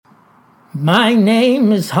My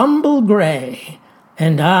name is Humble Gray,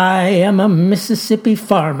 and I am a Mississippi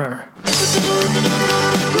farmer.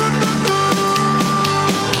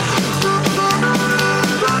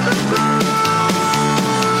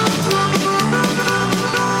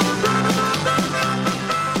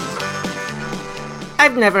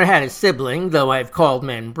 I've never had a sibling, though I've called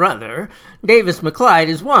men brother. Davis McClyde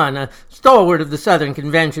is one, a stalwart of the Southern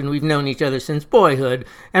Convention. We've known each other since boyhood,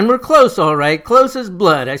 and we're close, all right, close as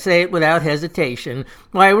blood. I say it without hesitation.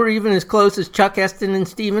 Why, we're even as close as Chuck Heston and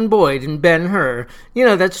Stephen Boyd and Ben-Hur. You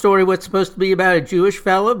know, that story what's supposed to be about a Jewish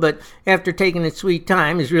fella, but after taking its sweet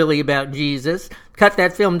time is really about Jesus. Cut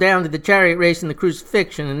that film down to the chariot race and the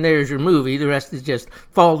crucifixion, and there's your movie. The rest is just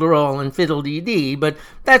falderall and fiddle-dee-dee, but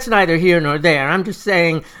that's neither here nor there. I'm just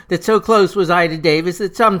saying that so close was I to Davis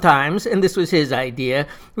that sometimes, and this was his idea,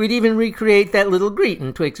 we'd even recreate that little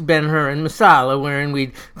greeting twixt Ben-Hur and Messala, wherein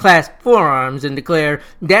we'd clasp forearms and declare,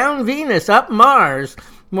 "Down Venus, up Mars."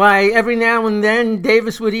 Why, every now and then,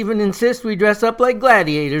 Davis would even insist we dress up like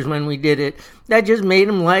gladiators when we did it. That just made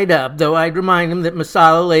him light up, though I'd remind him that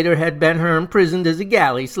Messala later had Ben-Hur imprisoned as a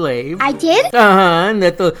galley slave. I did? And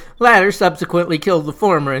that the latter subsequently killed the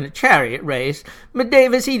former in a chariot race. But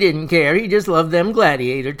Davis, he didn't care. He just loved them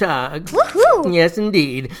gladiator togs. Woohoo! Yes,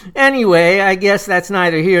 indeed. Anyway, I guess that's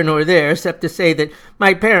neither here nor there, except to say that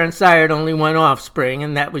my parents sired only one offspring,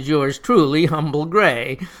 and that was yours truly, Humble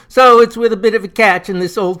Gray. So it's with a bit of a catch in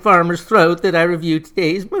this old farmer's throat that I review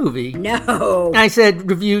today's movie. No. I said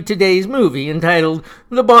review today's movie, entitled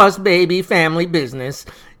The Boss Baby Family Business.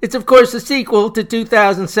 It's, of course, a sequel to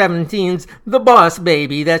 2017's The Boss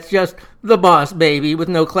Baby. That's just The Boss Baby with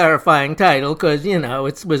no clarifying title, because, you know,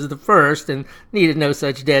 it was the first and needed no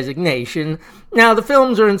such designation. Now, the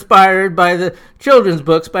films are inspired by the children's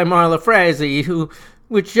books by Marla Frazee,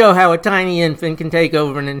 which show how a tiny infant can take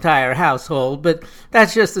over an entire household, but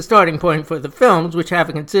that's just the starting point for the films, which have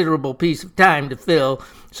a considerable piece of time to fill.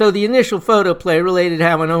 So the initial photoplay related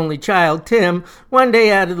how an only child, Tim, one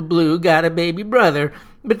day out of the blue got a baby brother.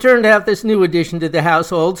 But turned out this new addition to the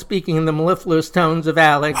household, speaking in the mellifluous tones of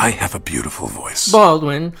Alec, I have a beautiful voice,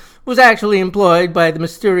 Baldwin, was actually employed by the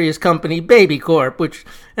mysterious company Baby Corp, was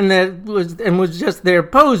just there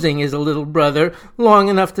posing as a little brother long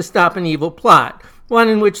enough to stop an evil plot. One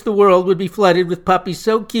in which the world would be flooded with puppies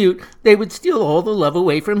so cute they would steal all the love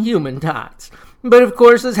away from human tots. But of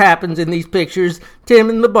course, as happens in these pictures, Tim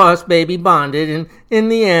and the Boss Baby bonded and in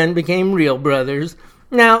the end became real brothers.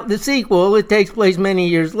 Now, the sequel, it takes place many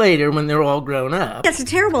years later when they're all grown up. That's a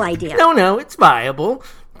terrible idea. No, it's viable.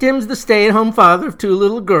 Tim's the stay-at-home father of two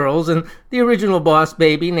little girls, and the original Boss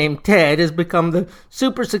Baby, named Ted, has become the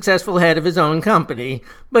super-successful head of his own company.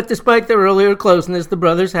 But despite their earlier closeness, the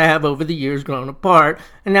brothers have, over the years, grown apart,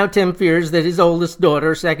 and now Tim fears that his oldest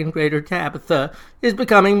daughter, second-grader Tabitha, is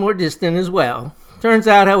becoming more distant as well. Turns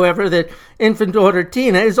out, however, that infant daughter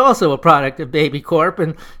Tina is also a product of Baby Corp,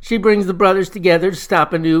 and she brings the brothers together to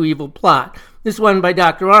stop a new evil plot. This one by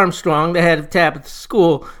Dr. Armstrong, the head of Tabitha's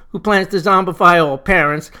school, who plans to zombify all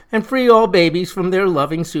parents and free all babies from their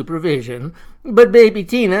loving supervision. But baby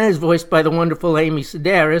Tina, as voiced by the wonderful Amy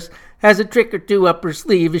Sedaris, has a trick or two up her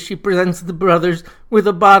sleeve as she presents the brothers with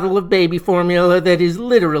a bottle of baby formula that is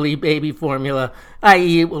literally baby formula,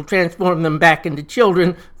 i.e. it will transform them back into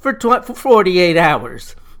children for 48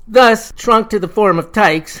 hours. Thus, shrunk to the form of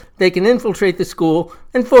tykes, they can infiltrate the school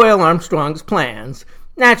and foil Armstrong's plans.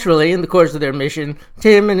 Naturally, in the course of their mission,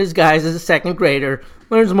 Tim and his guise as a second grader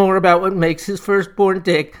learns more about what makes his firstborn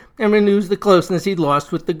tick and renews the closeness he'd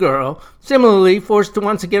lost with the girl. Similarly, forced to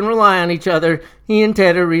once again rely on each other, he and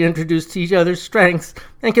Ted are reintroduced to each other's strengths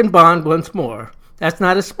and can bond once more. That's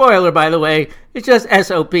not a spoiler, by the way. It's just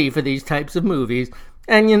SOP for these types of movies.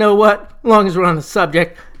 And you know what? As long as we're on the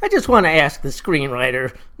subject, I just want to ask the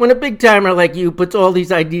screenwriter, when a big-timer like you puts all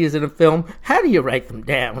these ideas in a film, how do you write them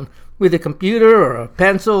down? With a computer or a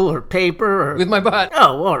pencil or paper or... With my butt.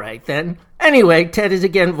 Oh, all right then. Anyway, Ted is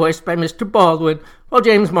again voiced by Mr. Baldwin, while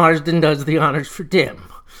James Marsden does the honors for Tim.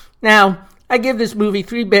 Now, I give this movie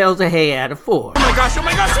 3 bales of hay out of 4. Oh my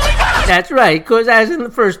gosh! That's right, because as in the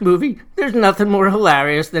first movie, there's nothing more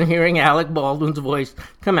hilarious than hearing Alec Baldwin's voice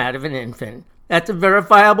come out of an infant. That's a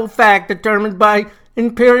verifiable fact determined by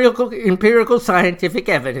empirical scientific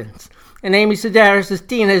evidence. And Amy Sedaris'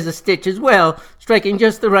 Tina is a stitch as well, striking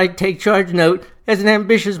just the right take-charge note as an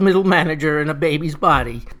ambitious middle manager in a baby's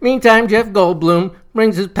body. Meantime, Jeff Goldblum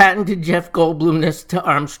brings his patented Jeff Goldblumness to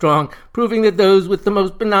Armstrong, proving that those with the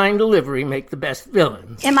most benign delivery make the best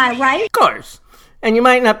villains. Am I right? Of course. And you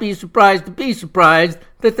might not be surprised to be surprised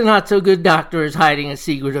that the not-so-good doctor is hiding a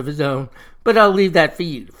secret of his own. But I'll leave that for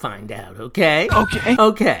you to find out, okay? Okay.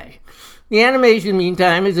 Okay. The animation,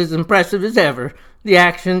 meantime, is as impressive as ever, the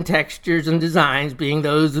action, textures, and designs being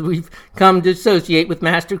those that we've come to associate with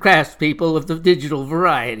master craftspeople of the digital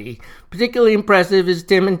variety. Particularly impressive is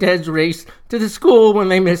Tim and Ted's race to the school when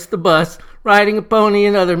they miss the bus, riding a pony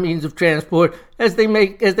and other means of transport as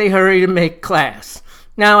they hurry to make class.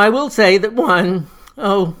 Now, I will say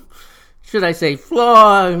that should I say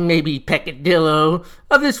flaw, maybe peccadillo,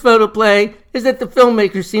 of this photoplay is that the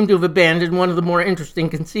filmmakers seem to have abandoned one of the more interesting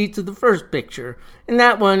conceits of the first picture. In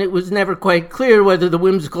that one, it was never quite clear whether the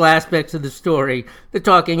whimsical aspects of the story, the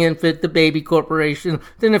talking infant, the baby corporation,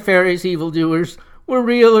 the nefarious evildoers, were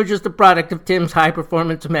real or just a product of Tim's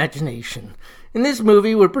high-performance imagination. In this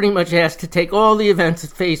movie, we're pretty much asked to take all the events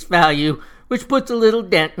at face value, which puts a little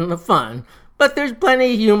dent in the fun. But there's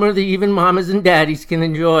plenty of humor that even mamas and daddies can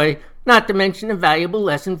enjoy, not to mention a valuable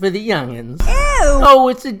lesson for the young'uns. Ew! Oh,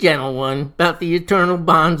 it's a gentle one, about the eternal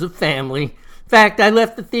bonds of family. In fact, I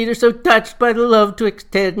left the theater so touched by the love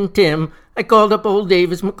twixt Ted and Tim, I called up old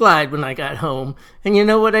Davis McClyde when I got home. And you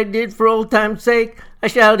know what I did for old time's sake? I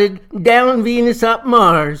shouted, "Down Venus, up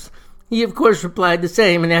Mars." He, of course, replied the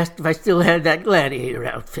same and asked if I still had that gladiator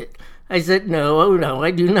outfit. I said, "No, I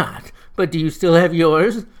do not. But do you still have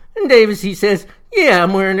yours?" And Davis, he says, "Yeah,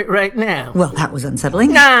 I'm wearing it right now." Well, that was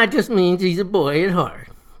unsettling. Nah, it just means he's a boy at heart.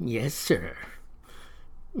 Yes, sir.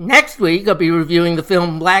 Next week, I'll be reviewing the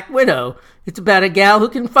film Black Widow. It's about a gal who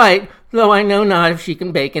can fight, though I know not if she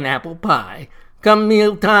can bake an apple pie. Come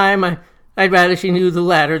mealtime, I'd rather she knew the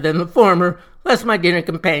latter than the former, lest my dinner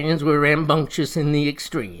companions were rambunctious in the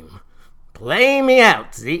extreme. Play me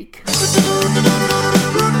out, Zeke.